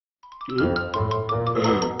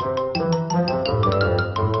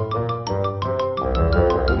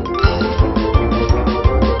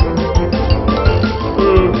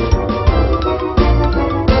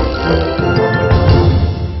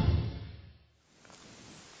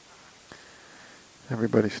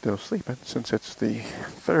Everybody's still sleeping since it's the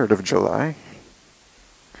 3rd of July,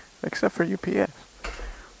 except for UPS.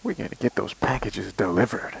 We gotta get those packages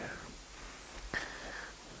delivered.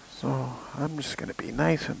 So I'm just gonna be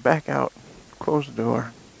nice and back out, close the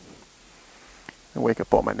door, and wake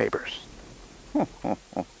up all my neighbors.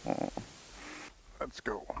 Let's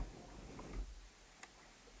go.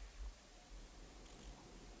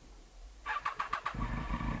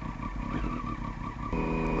 A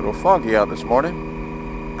little foggy out this morning.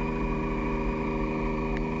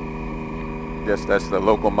 Guess that's the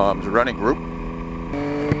local mom's running group.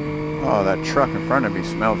 Oh, that truck in front of me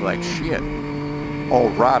smells like shit. All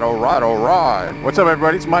right, all right, all right. What's up,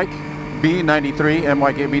 everybody? It's Mike, B93,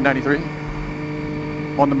 MYKB93.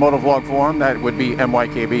 On the Motovlog forum, that would be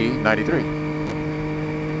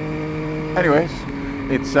MYKB93. Anyways,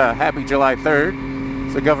 it's happy July 3rd.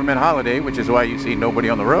 It's a government holiday, which is why you see nobody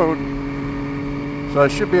on the road. So I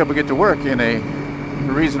should be able to get to work in a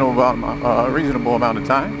reasonable amount of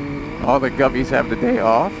time. All the govies have the day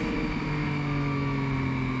off.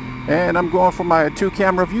 And I'm going for my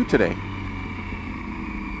 2-camera view today.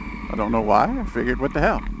 I don't know why. I figured, what the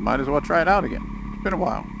hell? Might as well try it out again. It's been a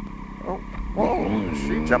while. Oh, whoa,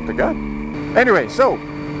 she jumped the gun. Anyway, so,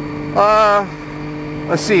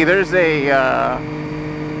 let's see. There's a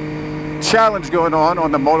challenge going on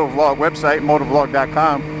the Motovlog website,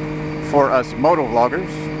 motovlog.com, for us motovloggers.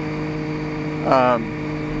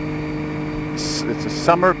 It's a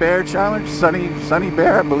summer bear challenge. Sunny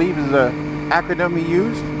bear, I believe, is the acronym he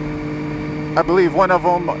used. I believe one of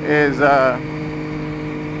them is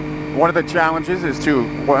one of the challenges is to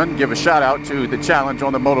give a shout out to the challenge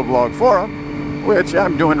on the Motovlog forum, which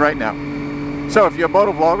I'm doing right now. So if you're a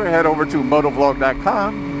motovlogger, head over to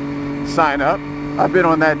motovlog.com, sign up. I've been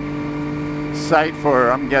on that site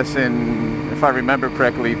for, I'm guessing, if I remember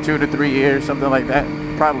correctly, 2 to 3 years, something like that,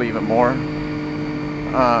 probably even more.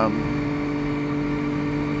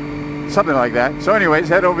 Something like that. So anyways,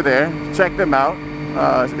 head over there, check them out.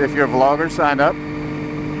 If you're a vlogger, sign up.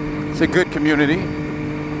 It's a good community.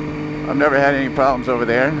 I've never had any problems over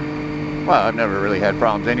there. Well, I've never really had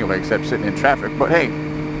problems anyway, except sitting in traffic, but hey.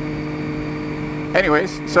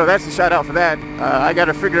 Anyways, so that's the shout out for that. I got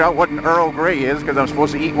to figure out what an Earl Grey is, because I'm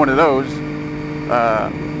supposed to eat one of those.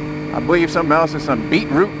 I believe something else is some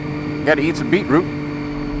beetroot. You got to eat some beetroot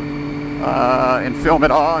and film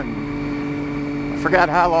it all. And I forgot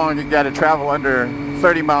how long you got to travel under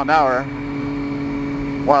 30 mile an hour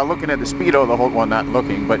while looking at the speedo the whole, well, not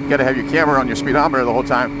looking, but you got to have your camera on your speedometer the whole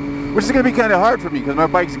time, which is going to be kind of hard for me because my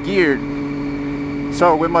bike's geared.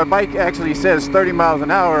 So when my bike actually says 30 miles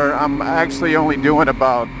an hour, I'm actually only doing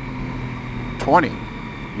about 20,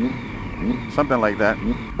 something like that.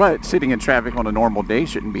 But sitting in traffic on a normal day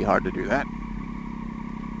shouldn't be hard to do that.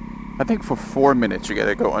 I think for 4 minutes you got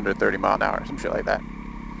to go under 30 mile an hour, some shit like that.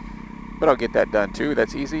 But I'll get that done too.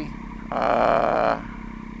 That's easy.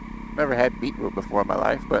 Never had beetroot before in my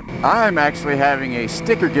life, but I'm actually having a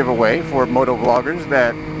sticker giveaway for motovloggers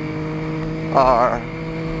that are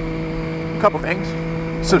a couple things.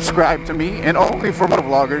 Subscribe to me, and only for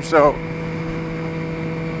motovloggers. So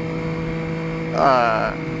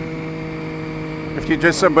if you're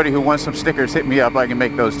just somebody who wants some stickers, hit me up. I can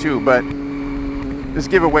make those too. But this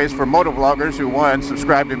giveaway is for motovloggers who, one,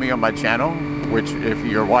 subscribe to me on my channel, which if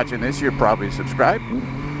you're watching this, you're probably subscribed.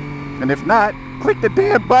 And if not, click the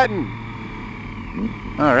damn button.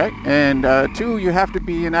 Alright, and 2, you have to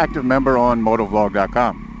be an active member on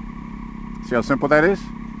motovlog.com. See how simple that is?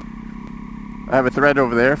 I have a thread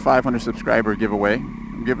over there, 500 subscriber giveaway.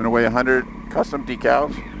 I'm giving away 100 custom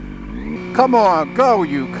decals. Come on, go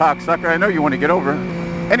you cocksucker. I know you want to get over.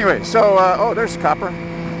 Anyway, so, oh, there's copper.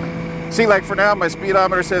 See, like for now, my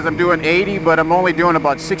speedometer says I'm doing 80, but I'm only doing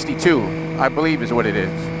about 62, I believe is what it is.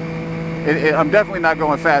 I'm definitely not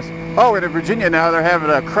going fast. Oh, and in Virginia now, they're having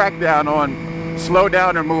a crackdown on slow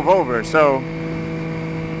down or move over. So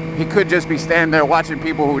he could just be standing there watching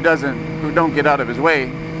people who don't get out of his way.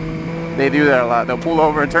 They do that a lot. They'll pull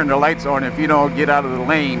over and turn their lights on. If you don't get out of the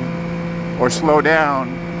lane or slow down,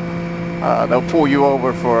 they'll pull you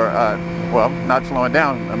over for, well, not slowing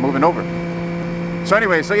down, moving over. So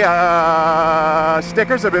anyway, so yeah,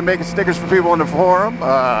 stickers. I've been making stickers for people on the forum.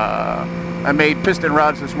 I made piston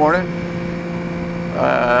rods this morning.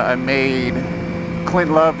 I made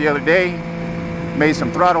Clint Love the other day. Made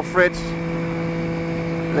some throttle frits.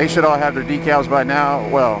 They should all have their decals by now.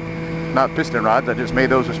 Well, not piston rods. I just made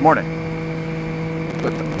those this morning.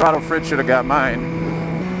 But the throttle fridge should have got mine.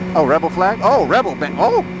 Oh, Rebel Flag? Oh, Rebel Band.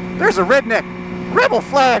 Oh, there's a redneck. Rebel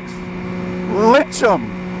Flags. Lynch them.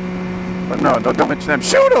 But no, don't lynch them.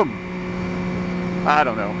 Shoot them. I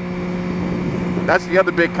don't know. That's the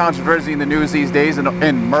other big controversy in the news these days in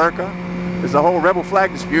America, is the whole Rebel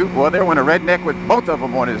Flag dispute. Well, there went a redneck with both of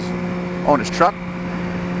them on his truck.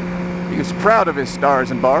 He was proud of his stars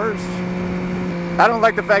and bars. I don't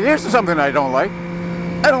like the fact, here's something I don't like.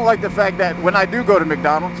 I don't like the fact that when I do go to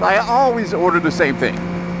McDonald's, I always order the same thing.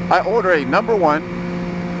 I order a #1,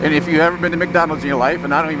 and if you've ever been to McDonald's in your life,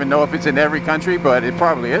 and I don't even know if it's in every country, but it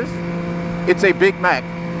probably is, it's a Big Mac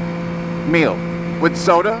meal with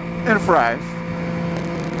soda and fries.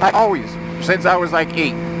 I always, since I was like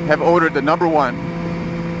 8, have ordered the #1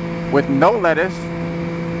 with no lettuce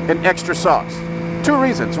and extra sauce. 2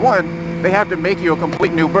 reasons. 1, they have to make you a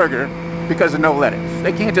complete new burger because of no lettuce.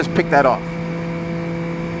 They can't just pick that off.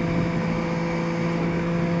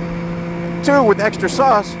 2, with extra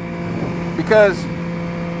sauce because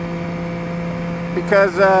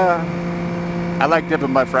I like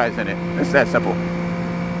dipping my fries in it. It's that simple.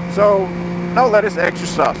 So, no lettuce, extra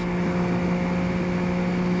sauce.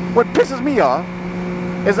 What pisses me off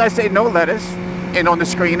is I say no lettuce, and on the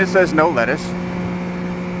screen it says no lettuce.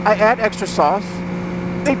 I add extra sauce.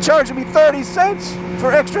 They charge me 30 cents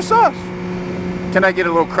for extra sauce. Can I get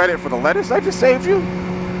a little credit for the lettuce I just saved you?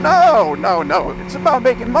 No, no, no. It's about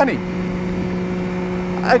making money.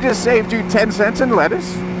 I just saved you 10 cents in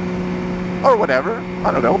lettuce, or whatever.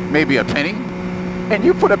 I don't know, maybe a penny. And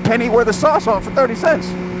you put a penny worth of sauce on for 30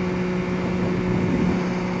 cents.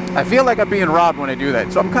 I feel like I'm being robbed when I do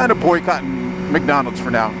that, so I'm kind of boycotting McDonald's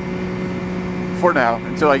for now. For now,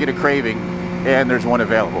 until I get a craving and there's one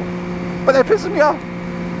available. But that pisses me off.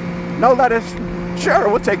 No lettuce. Sure,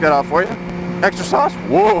 we'll take that off for you. Extra sauce?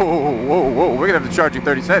 Whoa, whoa, whoa. We're going to have to charge you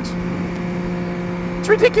 30 cents. It's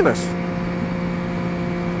ridiculous.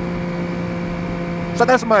 So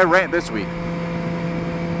that's my rant this week.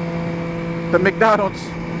 The McDonald's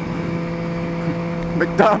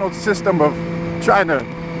system of trying to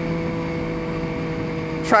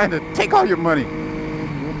take all your money.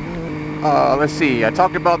 Let's see. I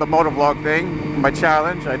talked about the motovlog thing, my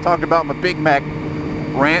challenge. I talked about my Big Mac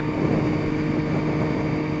rant.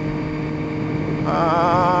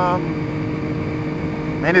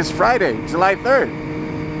 And it's Friday, July 3rd.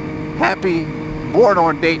 Happy born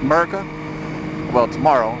on date, America. Well,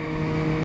 tomorrow.